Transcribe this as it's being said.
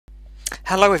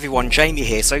Hello everyone, Jamie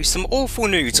here. So some awful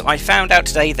news. I found out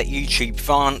today that YouTube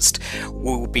Vanced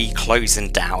will be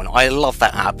closing down. I love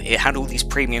that app. It had all these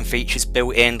premium features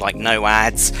built in, like no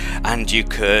ads, and you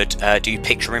could do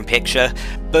picture-in-picture,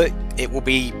 but it will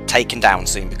be taken down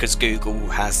soon because Google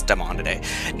has demanded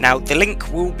it. Now the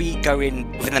link will be going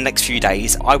within the next few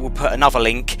days. I will put another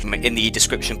link in the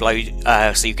description below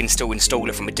so you can still install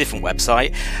it from a different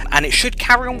website, and it should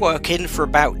carry on working for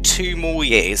about 2 more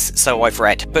years, so I've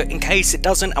read. But in case it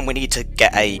doesn't and we need to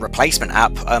get a replacement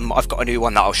app, I've got a new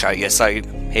one that I'll show you, so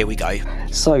here we go.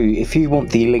 So if you want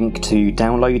the link to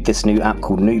download this new app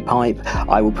called NewPipe,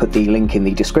 I will put the link in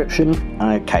the description.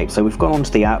 Okay, so we've gone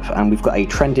onto the app and we've got a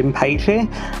trending page here.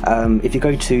 If you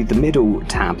go to the middle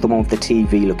tab, the one with the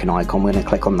TV looking icon, we're going to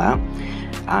click on that.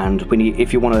 And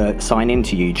if you want to sign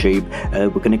into YouTube,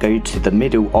 we're going to go to the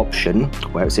middle option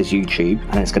where it says YouTube,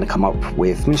 and it's going to come up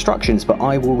with instructions, but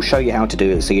I will show you how to do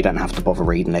it so you don't have to bother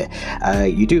reading it.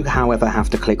 You do, however, have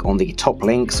to click on the top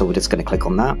link, so we're just going to click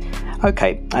on that.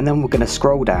 Okay, and then we're going to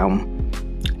scroll down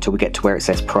till we get to where it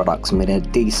says products. I'm going to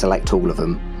deselect all of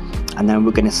them, and then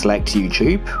we're going to select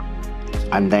YouTube.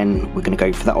 And then we're going to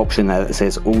go for that option there that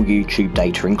says all YouTube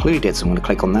data included, so I'm going to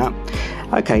click on that.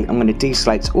 Okay, I'm going to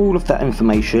deselect all of that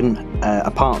information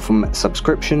apart from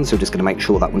subscriptions, so we're just going to make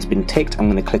sure that one's been ticked. I'm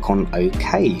going to click on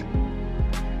OK.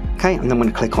 Okay, and then I'm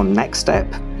going to click on next step.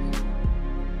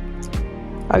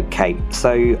 Okay,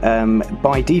 so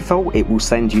by default it will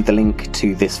send you the link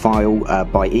to this file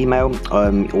by email,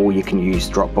 or you can use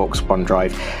Dropbox,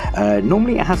 OneDrive.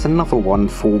 Normally it has another one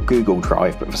for Google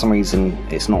Drive, but for some reason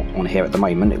it's not on here at the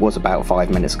moment. It was about 5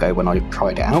 minutes ago when I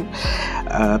tried it out.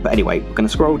 But anyway, we're going to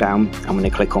scroll down and I'm going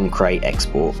to click on Create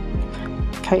Export.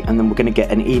 Okay, and then we're going to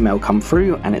get an email come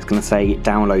through and it's going to say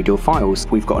download your files.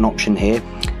 We've got an option here.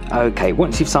 Okay,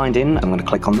 once you've signed in, I'm going to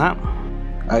click on that.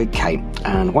 Okay,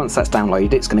 and once that's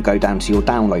downloaded, it's going to go down to your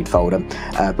download folder.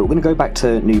 But we're going to go back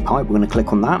to NewPipe, we're going to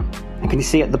click on that. And can you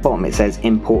see at the bottom it says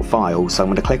import file? So I'm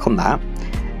going to click on that,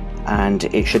 and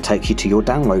it should take you to your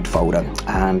download folder.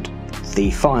 And the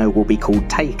file will be called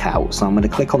Takeout, so I'm going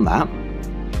to click on that.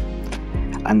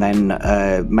 And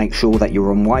then make sure that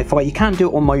you're on Wi-Fi. You can do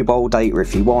it on mobile data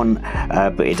if you want,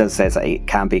 but it does say that it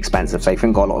can be expensive. So if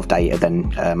you've got a lot of data,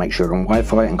 then make sure you're on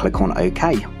Wi-Fi and click on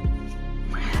OK.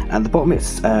 At the bottom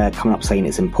it's coming up saying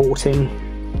it's importing.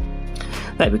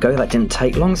 There we go, that didn't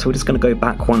take long, so we're just going to go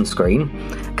back one screen.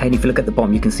 Okay, and if you look at the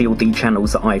bottom you can see all the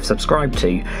channels that I've subscribed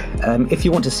to. If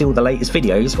you want to see all the latest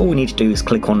videos, all you need to do is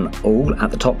click on all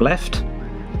at the top left,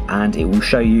 and it will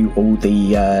show you all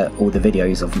the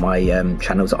videos of my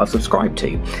channels that I've subscribed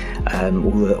to,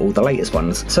 all the latest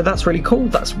ones. So that's really cool.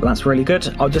 That's really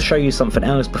good. I'll just show you something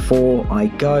else before I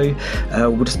go.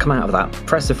 We'll just come out of that.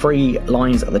 Press the 3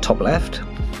 lines at the top left.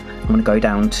 I'm going to go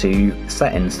down to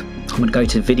settings. I'm going to go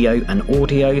to video and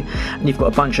audio, and you've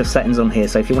got a bunch of settings on here.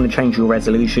 So if you want to change your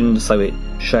resolution so it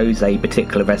shows a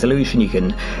particular resolution, you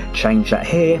can change that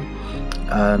here.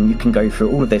 You can go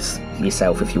through all of this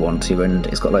yourself if you want to, and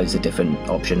it's got loads of different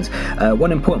options.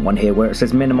 One important one here where it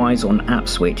says minimize on app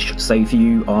switch. So if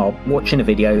you are watching a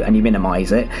video and you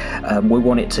minimize it, we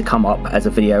want it to come up as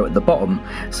a video at the bottom.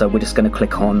 So we're just going to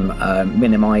click on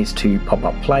minimize to pop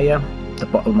up player, the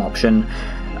bottom option.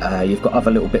 You've got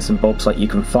other little bits and bobs, like you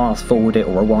can fast forward it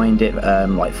or rewind it,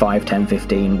 like 5, 10,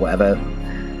 15, whatever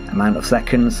amount of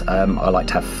seconds. I like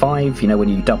to have 5. You know, when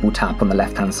you double tap on the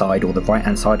left hand side or the right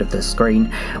hand side of the screen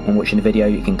when watching a video,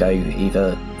 you can go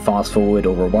either fast forward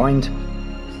or rewind.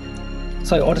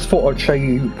 So I just thought I'd show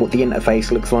you what the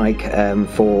interface looks like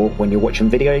for when you're watching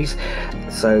videos.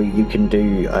 So you can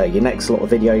do your next lot of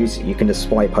videos, you can just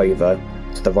swipe over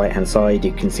to the right hand side,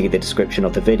 you can see the description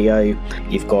of the video.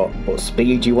 You've got what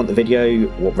speed you want the video,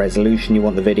 what resolution you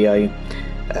want the video,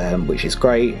 which is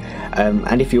great.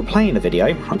 And if you're playing a video,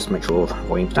 I'll just make sure the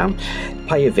volume's down,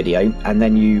 play a video and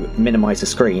then you minimize the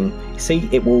screen, see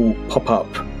it will pop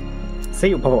up. See,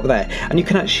 it'll pop up there, and you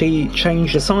can actually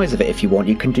change the size of it if you want.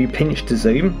 You can do pinch to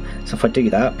zoom. So if I do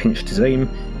that, pinch to zoom,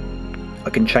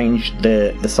 I can change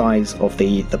the size of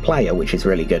the player, which is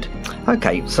really good.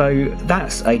 Okay, so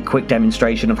that's a quick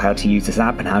demonstration of how to use this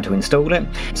app and how to install it.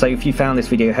 So if you found this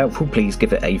video helpful, please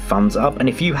give it a thumbs up, and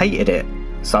if you hated it,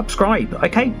 subscribe.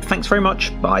 Okay, thanks very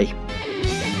much, bye.